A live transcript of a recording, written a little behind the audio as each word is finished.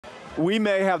We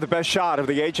may have the best shot of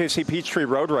the AJC Peachtree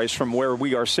Road Race from where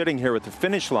we are sitting here at the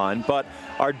finish line, but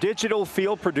our digital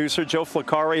field producer, Joe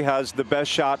Flicari, has the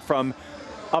best shot from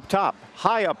up top,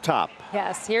 high up top.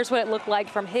 Yes, here's what it looked like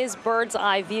from his bird's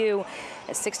eye view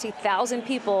as 60,000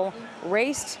 people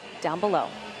raced down below.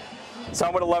 So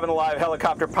I'm with 11 Alive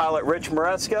helicopter pilot Rich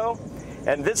Moresco,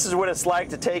 and this is what it's like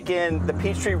to take in the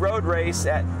Peachtree Road Race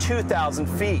at 2,000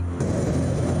 feet.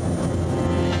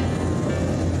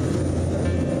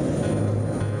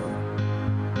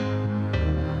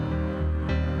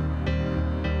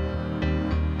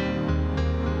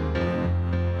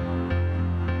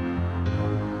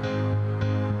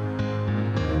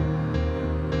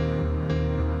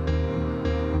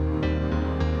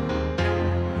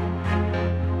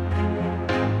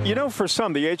 You know, for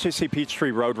some, the AJC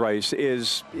Peachtree Road Race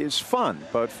is fun,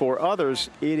 but for others,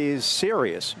 it is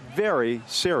serious, very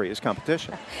serious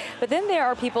competition. But then there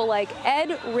are people like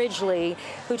Ed Ridgely,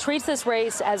 who treats this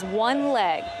race as one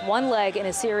leg in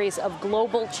a series of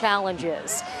global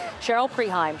challenges. Cheryl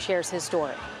Preheim shares his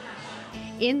story.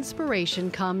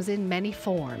 Inspiration comes in many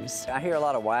forms. I hear a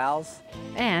lot of wows.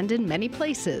 And in many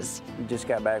places. Just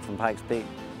got back from Pikes Peak,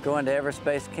 going to Everest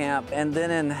Base Camp, and then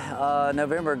in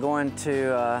November going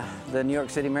to the New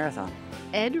York City Marathon.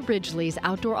 Ed Ridgely's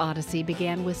outdoor odyssey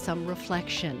began with some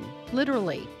reflection.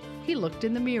 Literally, he looked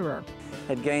in the mirror.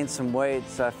 Had gained some weight,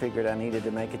 so I figured I needed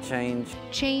to make a change.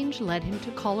 Change led him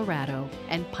to Colorado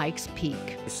and Pikes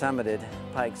Peak. We summited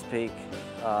Pikes Peak,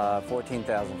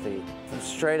 14,000 feet.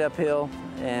 Straight uphill,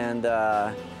 and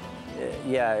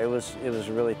yeah, it was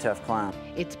a really tough climb.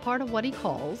 It's part of what he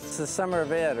calls... It's the summer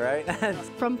of Ed, right?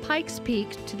 From Pikes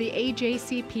Peak to the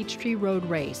AJC Peachtree Road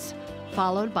Race,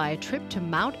 followed by a trip to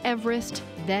Mount Everest,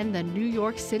 then the New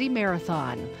York City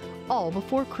Marathon, all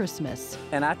before Christmas.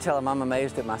 And I tell him I'm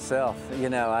amazed at myself. You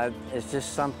know, it's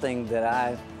just something that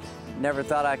I never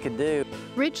thought I could do.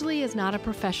 Ridgely is not a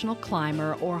professional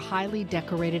climber or highly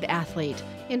decorated athlete.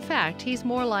 In fact, he's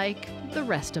more like the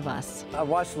rest of us. I've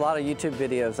watched a lot of YouTube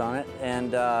videos on it,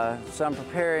 and so I'm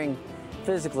preparing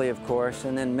physically, of course,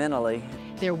 and then mentally.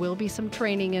 There will be some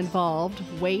training involved,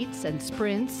 weights and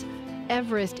sprints.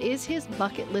 Everest is his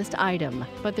bucket list item,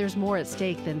 but there's more at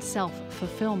stake than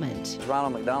self-fulfillment.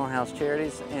 Ronald McDonald House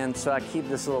Charities, and so I keep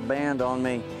this little band on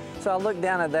me. So I look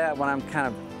down at that when I'm kind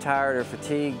of tired or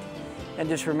fatigued, and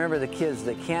just remember the kids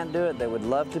that can't do it, that would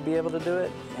love to be able to do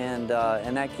it, and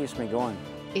that keeps me going.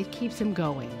 It keeps him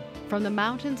going, from the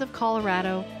mountains of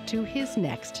Colorado to his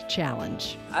next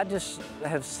challenge. I just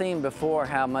have seen before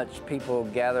how much people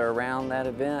gather around that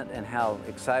event and how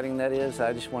exciting that is.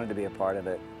 I just wanted to be a part of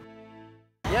it.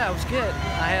 Yeah, it was good.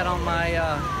 I had on my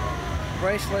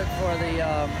bracelet for the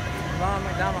Ronald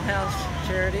McDonald House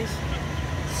Charities.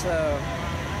 So,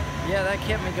 yeah, that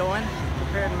kept me going.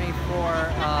 Prepared me for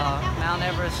Mount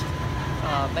Everest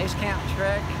Base Camp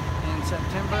trek in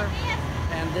September,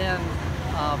 and then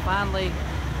finally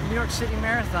New York City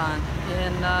Marathon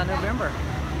in November.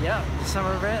 Yeah,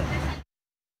 summer of Ed.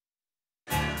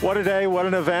 What a day, what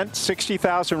an event.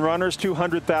 60,000 runners,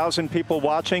 200,000 people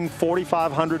watching,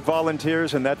 4,500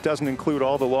 volunteers, and that doesn't include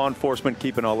all the law enforcement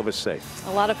keeping all of us safe.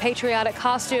 A lot of patriotic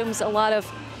costumes, a lot of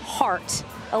heart,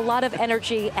 a lot of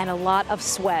energy, and a lot of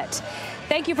sweat.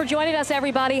 Thank you for joining us,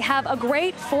 everybody. Have a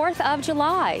great 4th of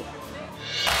July.